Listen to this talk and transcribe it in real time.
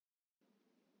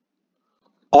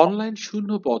Online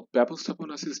শূন্যপদ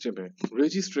ব্যবস্থাপনা সিস্টেমে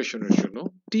রেজিস্ট্রেশনের জন্য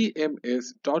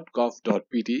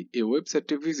tms.gov.pd এই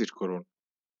ওয়েবসাইটটি ভিজিট করুন।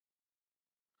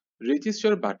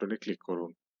 রেজিস্টার বাটনে ক্লিক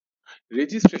করুন।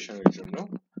 রেজিস্ট্রেশনের জন্য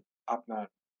আপনার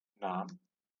নাম,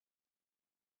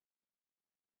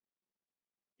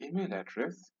 email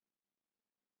address,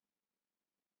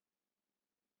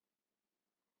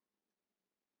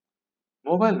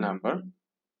 mobile number,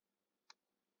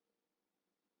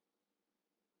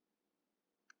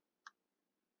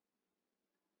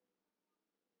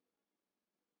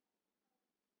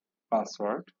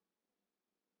 password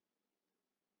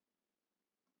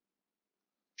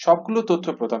সবগুলো তথ্য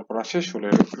প্রদান করা শেষ হলে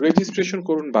রেজিস্ট্রেশন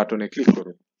করুন বাটনে ক্লিক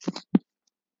করুন।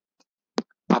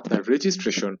 আপনার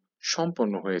রেজিস্ট্রেশন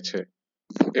সম্পন্ন হয়েছে।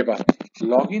 এবার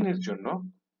লগ ইনের জন্য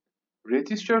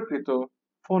রেজিস্টারকৃত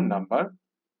ফোন নাম্বার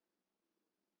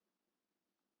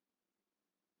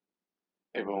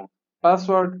এবং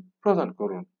পাসওয়ার্ড প্রদান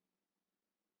করুন।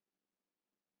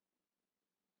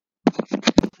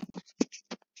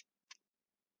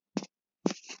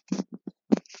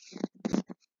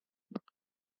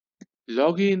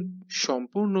 লগ ইন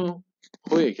সম্পূর্ণ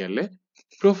হয়ে গেলে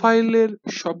প্রোফাইলের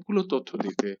সবগুলো তথ্য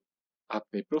দিতে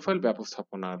আপনি প্রোফাইল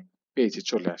ব্যবস্থাপনার পেজে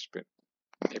চলে আসবেন।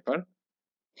 এবার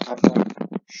আপনার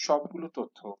সবগুলো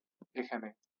তথ্য এখানে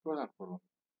প্রদান করুন।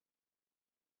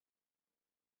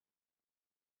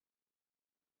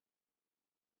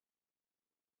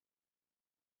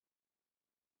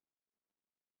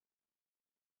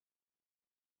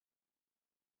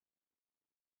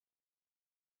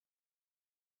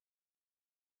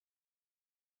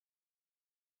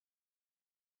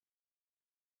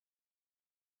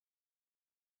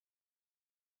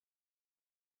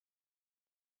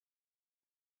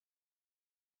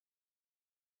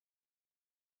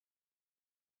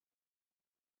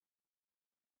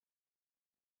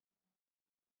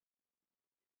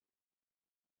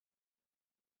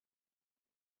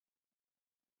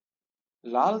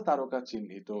 লাল তারকা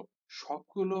চিহ্নিত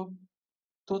সবগুলো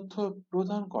তথ্য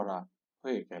প্রদান করা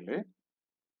হয়ে গেলে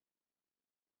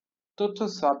তথ্য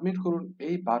সাবমিট করুন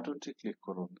এই বাটনটি ক্লিক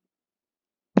করুন।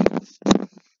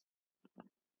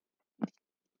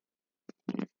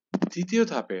 দ্বিতীয়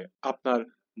ধাপে আপনার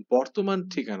বর্তমান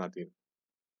ঠিকানা দিন।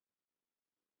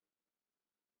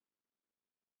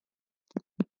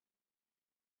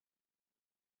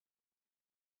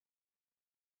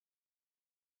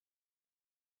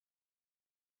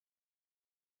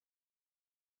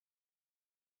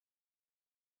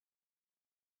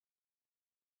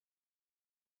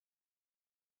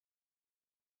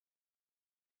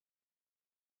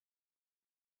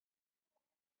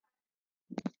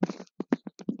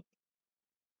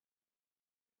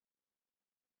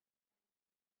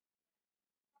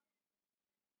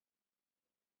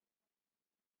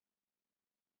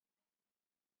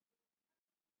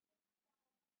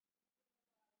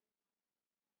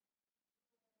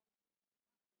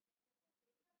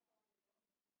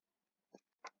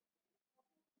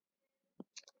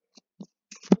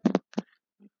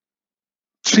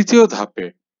 তৃতীয় ধাপে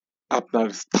আপনার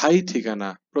স্থায়ী ঠিকানা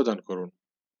প্রদান করুন।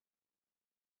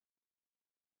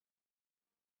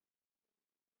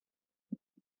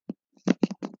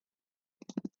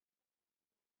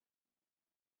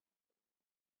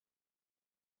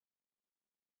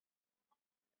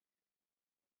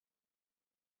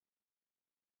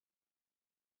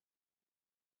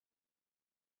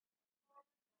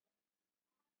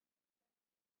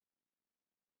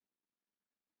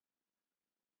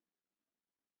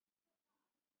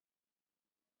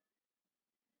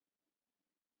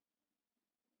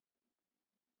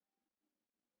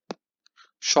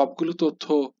 সবগুলো তথ্য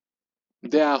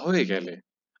দেয়া হয়ে গেলে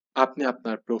আপনি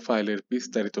আপনার প্রোফাইলের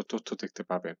বিস্তারিত তথ্য দেখতে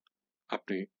পাবেন।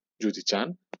 আপনি যদি চান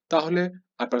তাহলে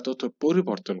আপনার তথ্য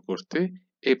পরিবর্তন করতে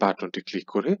এই বাটনটি ক্লিক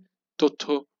করে তথ্য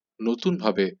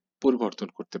নতুনভাবে পরিবর্তন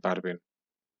করতে পারবেন।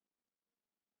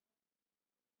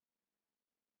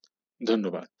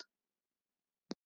 ধন্যবাদ।